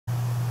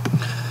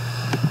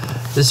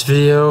This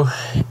video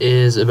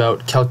is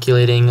about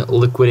calculating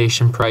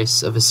liquidation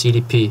price of a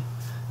CDP.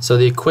 So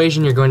the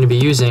equation you're going to be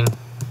using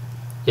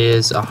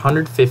is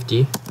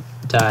 150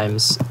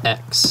 times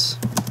X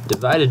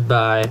divided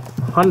by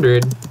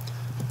 100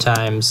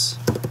 times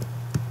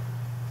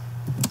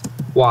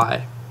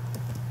Y.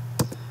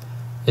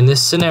 In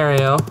this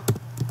scenario,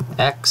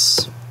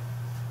 X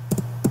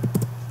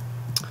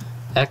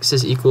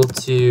is equal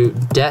to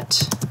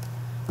debt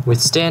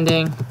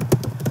withstanding,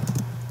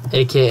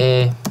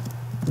 aka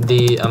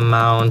the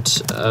amount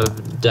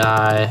of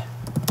DAI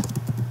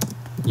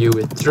you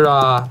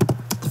withdraw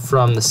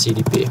from the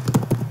CDP.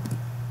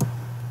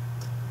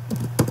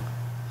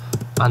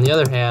 On the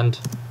other hand,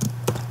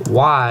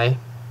 Y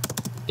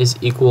is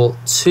equal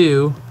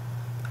to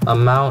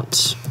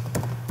amount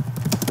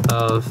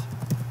of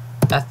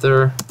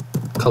Ether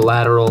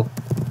collateral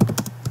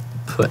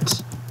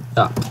put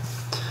up.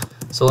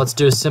 So let's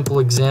do a simple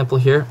example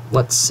here.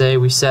 Let's say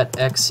we set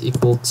X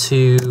equal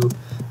to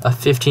a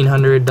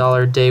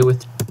 $1,500 day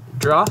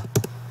withdraw,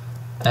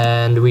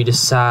 and we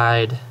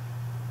decide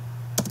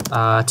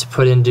to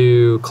put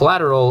into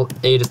collateral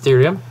 8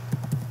 Ethereum.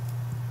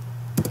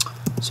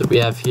 So what we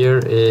have here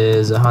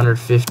is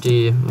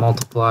 150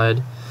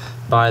 multiplied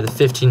by the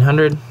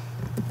 1500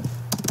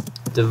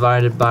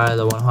 divided by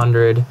the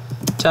 100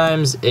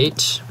 times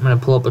 8. I'm going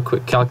to pull up a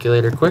quick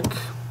calculator quick.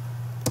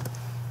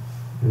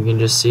 You can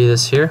just see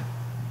this here.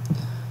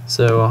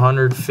 So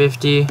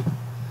 150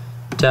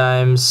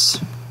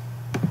 times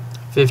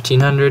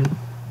 1500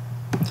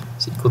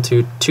 is equal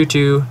to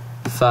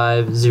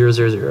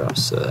 225000.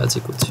 So that's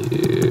equal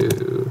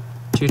to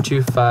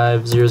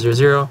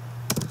 225000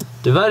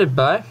 divided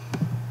by,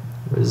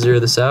 we'll zero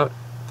this out,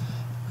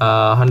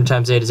 100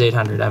 times 8 is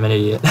 800. I'm an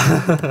idiot.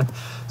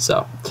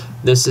 So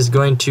this is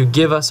going to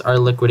give us our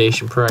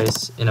liquidation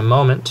price in a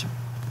moment.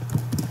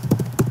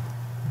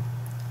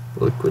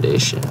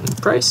 Liquidation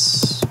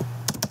price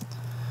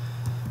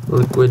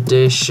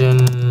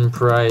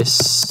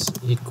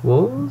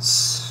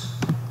equals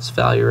this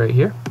value right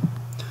here,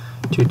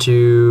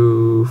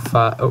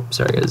 225, oh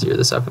sorry, I gotta zero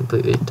this out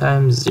completely,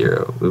 times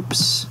 0,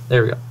 oops,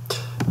 there we go,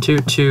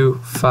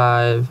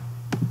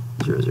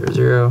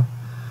 225000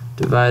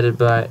 divided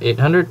by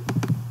 800.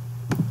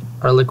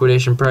 Our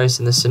liquidation price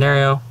in this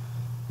scenario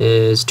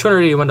is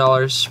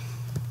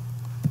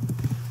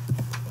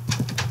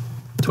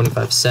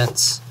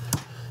 $281.25.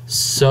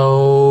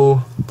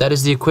 So that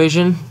is the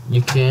equation.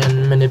 You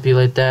can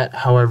manipulate that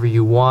however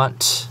you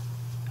want.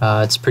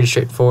 It's pretty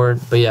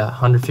straightforward, but yeah,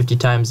 150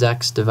 times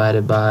X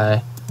divided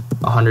by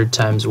 100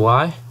 times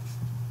Y.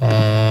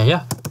 And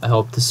yeah, I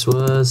hope this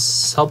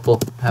was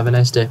helpful. Have a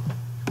nice day.